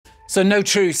So no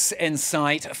truce in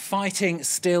sight, fighting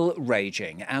still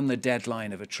raging, and the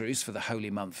deadline of a truce for the holy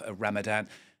month of Ramadan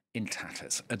in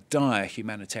tatters. A dire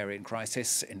humanitarian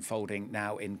crisis unfolding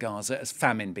now in Gaza as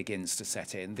famine begins to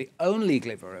set in. The only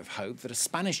glimmer of hope that a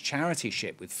Spanish charity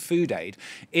ship with food aid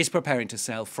is preparing to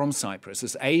sail from Cyprus,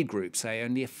 as aid groups say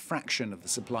only a fraction of the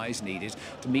supplies needed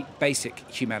to meet basic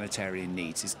humanitarian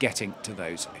needs is getting to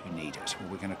those who need it. Well,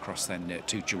 we're going to cross then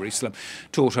to Jerusalem,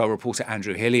 talk to our reporter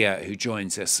Andrew Hilliar, who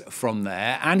joins us from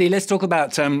there. Andy, let's talk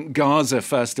about Gaza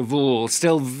first of all.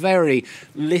 Still very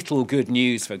little good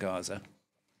news for Gaza.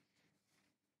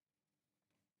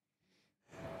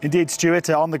 Indeed, Stuart,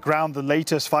 on the ground, the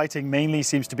latest fighting mainly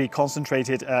seems to be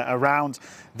concentrated around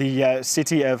the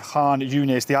city of Khan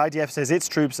Yunis. The IDF says its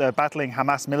troops battling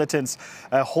Hamas militants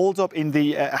hold up in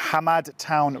the Hamad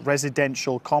town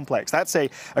residential complex. That's a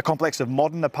complex of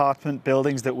modern apartment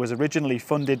buildings that was originally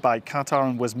funded by Qatar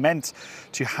and was meant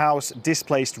to house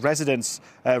displaced residents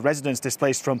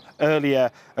displaced from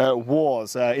earlier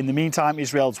wars. In the meantime,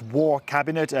 Israel's war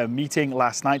cabinet meeting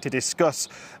last night to discuss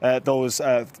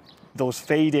those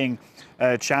fading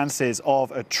chances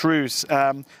of a truce.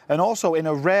 And also in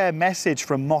a rare message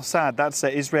from Mossad, that's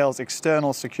Israel's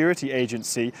external security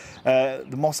agency, the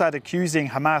Mossad accusing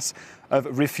Hamas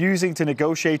of refusing to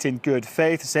negotiate in good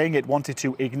faith, saying it wanted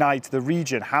to ignite the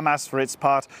region. Hamas, for its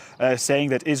part,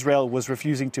 saying that Israel was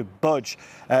refusing to budge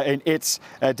in its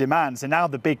demands. And now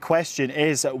the big question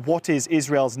is, what is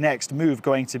Israel's next move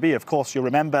going to be? Of course, you'll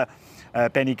remember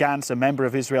Benny Gantz, a member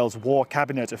of Israel's war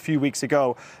cabinet, a few weeks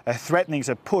ago, threatening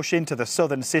to push into the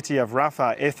southern city of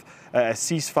Rafah if a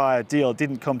ceasefire deal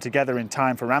didn't come together in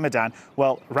time for Ramadan.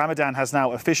 Well, Ramadan has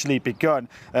now officially begun.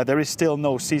 There is still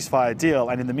no ceasefire deal.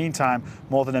 And in the meantime,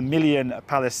 more than 1 million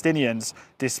Palestinians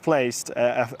displaced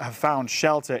have found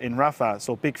shelter in Rafah.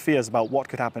 So big fears about what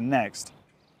could happen next.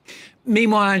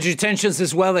 Meanwhile, Andrew, tensions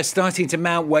as well are starting to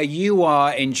mount where you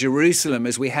are in Jerusalem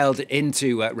as we held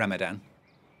into Ramadan.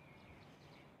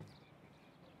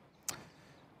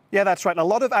 Yeah, that's right. A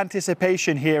lot of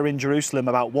anticipation here in Jerusalem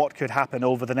about what could happen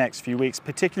over the next few weeks,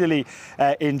 particularly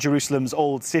in Jerusalem's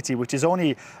Old City, which is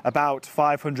only about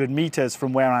 500 meters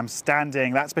from where I'm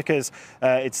standing. That's because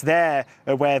it's there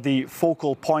where the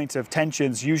focal point of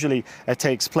tensions usually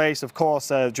takes place. Of course,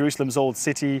 Jerusalem's Old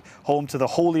City, home to the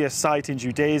holiest site in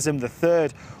Judaism, the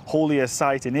third holiest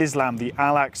site in Islam, the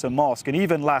Al-Aqsa Mosque. And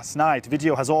even last night,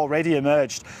 video has already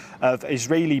emerged of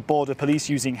Israeli border police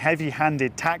using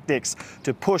heavy-handed tactics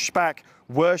to push back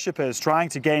worshippers trying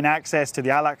to gain access to the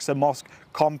Al-Aqsa Mosque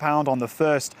compound on the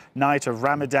first night of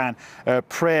Ramadan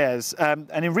prayers. And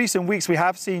in recent weeks, we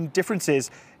have seen differences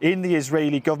in the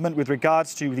Israeli government with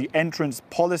regards to the entrance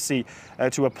policy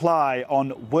to apply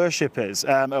on worshippers.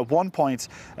 At one point,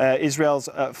 Israel's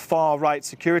far-right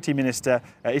security minister,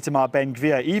 Itamar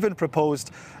Ben-Gvir, even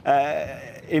proposed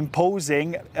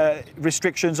imposing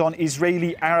restrictions on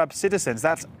Israeli Arab citizens.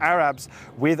 That's Arabs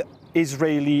with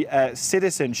Israeli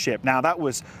citizenship. Now, that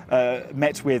was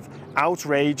met with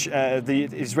outrage. The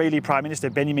Israeli Prime Minister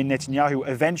Benjamin Netanyahu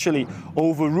eventually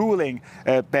overruling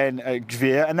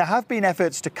Ben-Gvir. And there have been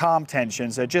efforts to calm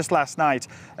tensions. Just last night,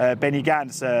 Benny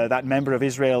Gantz, that member of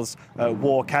Israel's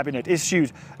war cabinet,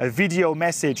 issued a video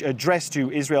message addressed to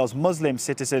Israel's Muslim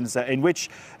citizens in which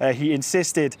he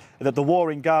insisted that the war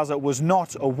in Gaza was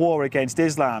not a war against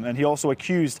Islam. And he also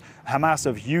accused Hamas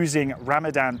of using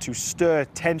Ramadan to stir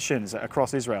tensions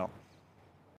across Israel.